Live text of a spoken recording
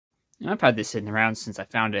I've had this sitting around since I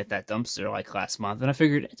found it at that dumpster like last month, and I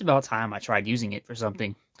figured it's about time I tried using it for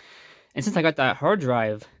something. And since I got that hard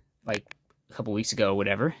drive like a couple weeks ago or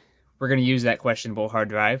whatever, we're going to use that questionable hard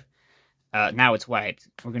drive. Now it's wiped.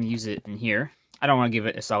 We're going to use it in here. I don't want to give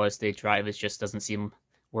it a solid state drive. It just doesn't seem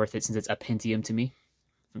worth it since it's a Pentium to me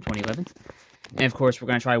from 2011. And of course, we're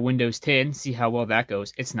going to try Windows 10, see how well that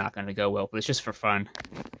goes. It's not going to go well, but it's just for fun.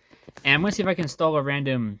 And I'm going to see if I can install a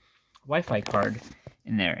random Wi-Fi card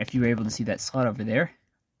in there. If you were able to see that slot over there,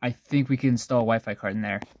 I think we can install a Wi-Fi card in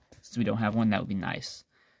there. Since we don't have one, that would be nice.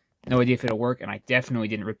 No idea if it'll work, and I definitely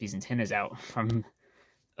didn't rip these antennas out from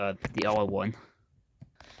the other one.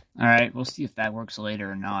 Alright, we'll see if that works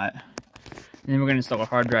later or not. And then we're going to install a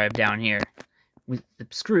hard drive down here with the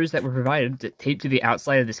screws that were provided taped to the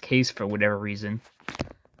outside of this case for whatever reason.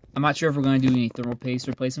 I'm not sure if we're going to do any thermal paste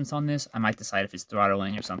replacements on this. I might decide if it's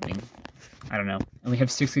throttling or something. I don't know. And we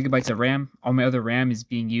have 6 GB of RAM. All my other RAM is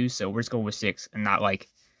being used, so we're just going with 6 and not like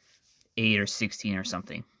 8 or 16 or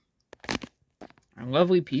something. A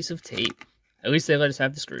lovely piece of tape. At least they let us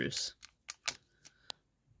have the screws.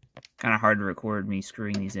 Kind of hard to record me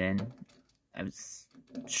screwing these in. I was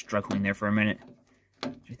struggling there for a minute.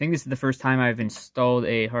 I think this is the first time I've installed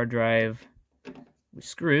a hard drive with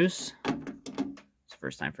screws. It's the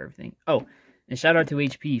first time for everything. Oh, and shout out to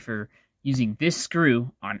HP for using this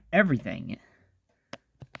screw on everything.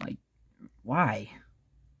 Like, why?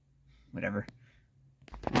 Whatever.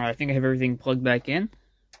 Alright, I think I have everything plugged back in.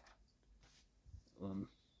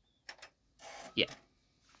 Yeah.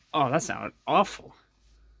 Oh, that sounded awful.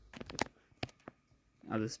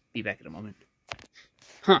 I'll just be back in a moment.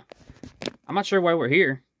 Huh. I'm not sure why we're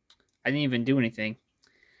here. I didn't even do anything.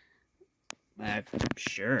 I'm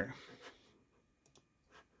sure.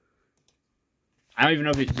 I don't even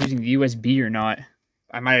know if it's using the USB or not.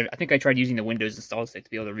 I think I tried using the Windows install stick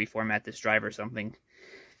to be able to reformat this drive or something.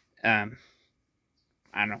 I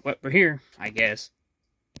don't know. But we're here, I guess.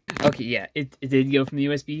 Okay, yeah, it did go from the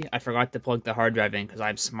USB. I forgot to plug the hard drive in because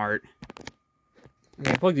I'm smart.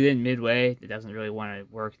 Okay, I plugged it in midway. It doesn't really want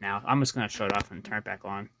to work now. I'm just going to shut it off and turn it back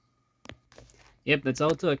on. Yep, that's all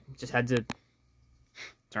it took. Just had to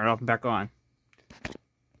turn it off and back on.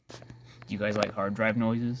 Do you guys like hard drive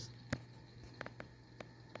noises?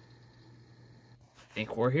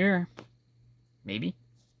 Think we're here. Maybe.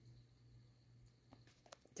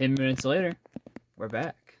 10 minutes later, we're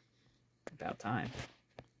back. About time.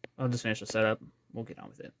 I'll just finish the setup. We'll get on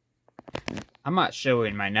with it. I'm not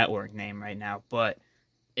showing my network name right now, but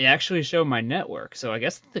it actually showed my network, so I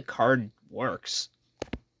guess the card works.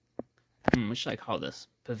 What should I call this?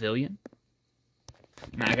 Pavilion?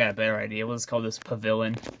 Nah, I got a better idea. Let's call this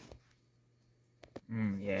Pavilion.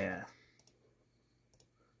 Yeah.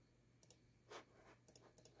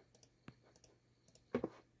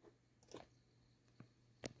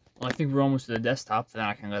 Well, I think we're almost to the desktop, then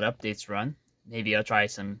I can let updates run. Maybe I'll try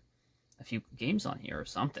a few games on here or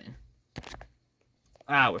something.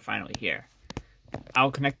 Ah, we're finally here.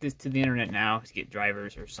 I'll connect this to the internet now to get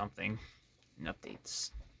drivers or something and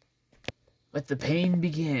updates. Let the pain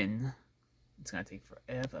begin. It's gonna take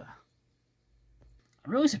forever.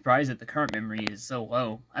 I'm really surprised that the current memory is so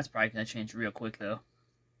low. That's probably gonna change real quick though.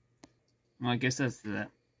 Well, I guess that's the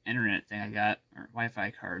internet thing I got, or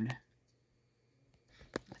Wi-Fi card.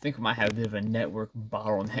 I think we might have a bit of a network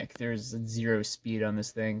bottleneck. There's 0 speed on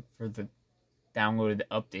this thing for the downloaded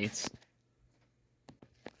updates.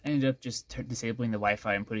 I ended up just disabling the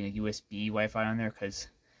Wi-Fi and putting a USB Wi-Fi on there because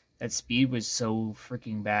that speed was so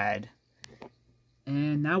freaking bad.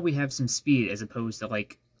 And now we have some speed as opposed to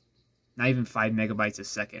like not even 5 megabytes a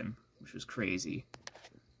second, which was crazy.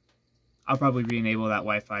 I'll probably re-enable that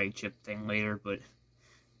Wi-Fi chip thing later, but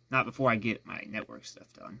not before I get my network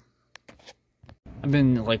stuff done. I've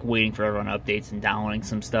been like waiting forever on updates and downloading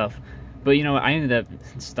some stuff, but you know I ended up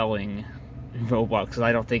installing Roblox because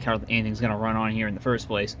I don't think anything's gonna run on here in the first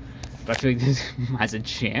place. But I feel like this has a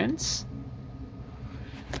chance.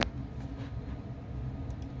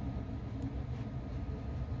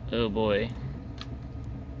 Oh boy.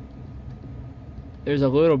 There's a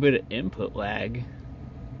little bit of input lag.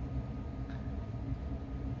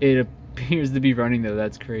 It appears to be running though.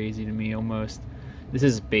 That's crazy to me almost. This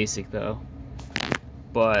is basic though.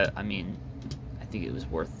 But, I mean, I think it was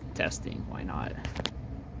worth testing. Why not?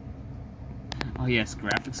 Oh yes,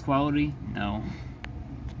 graphics quality? No.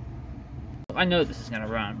 I know this is going to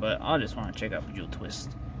run, but I just want to check out Jewel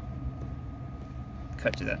Twist.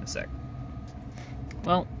 Cut to that in a sec.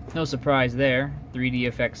 Well, no surprise there. 3D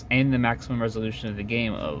effects and the maximum resolution of the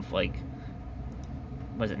game of, like,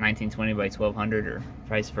 was it 1920 by 1200 or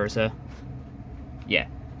vice versa? Yeah.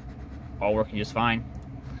 All working just fine.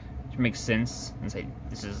 which makes sense, and say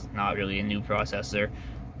this is not really a new processor.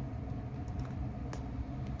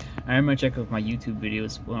 I'm gonna check if my YouTube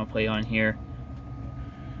videos want to play on here.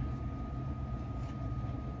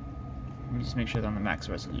 Let me just make sure they're on the max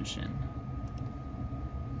resolution.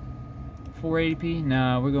 480p?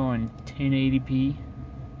 No, we're going 1080p.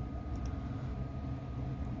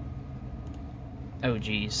 Oh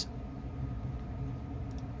geez.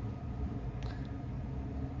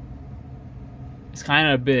 It's kind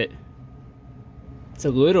of a bit. It's a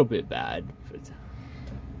little bit bad. But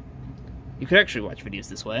you could actually watch videos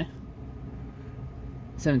this way.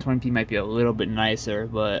 720p might be a little bit nicer,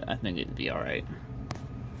 but I think it'd be alright.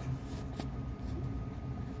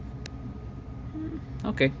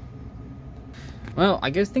 Okay. Well,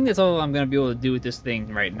 I think that's all I'm going to be able to do with this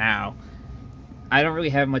thing right now. I don't really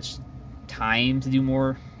have much time to do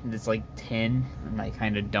more. It's like 10, and I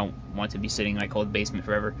kind of don't want to be sitting in my cold basement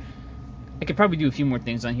forever. I could probably do a few more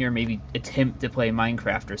things on here, maybe attempt to play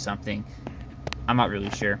Minecraft or something. I'm not really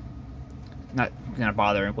sure. Not going to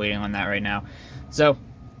bother waiting on that right now. So,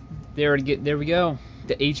 there we go.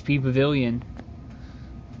 The HP Pavilion.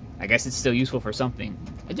 I guess it's still useful for something.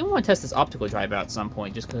 I do want to test this optical drive out at some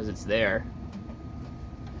point, just because it's there.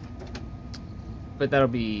 But that'll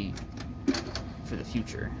be for the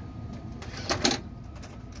future.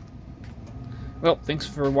 Well, thanks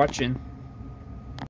for watching.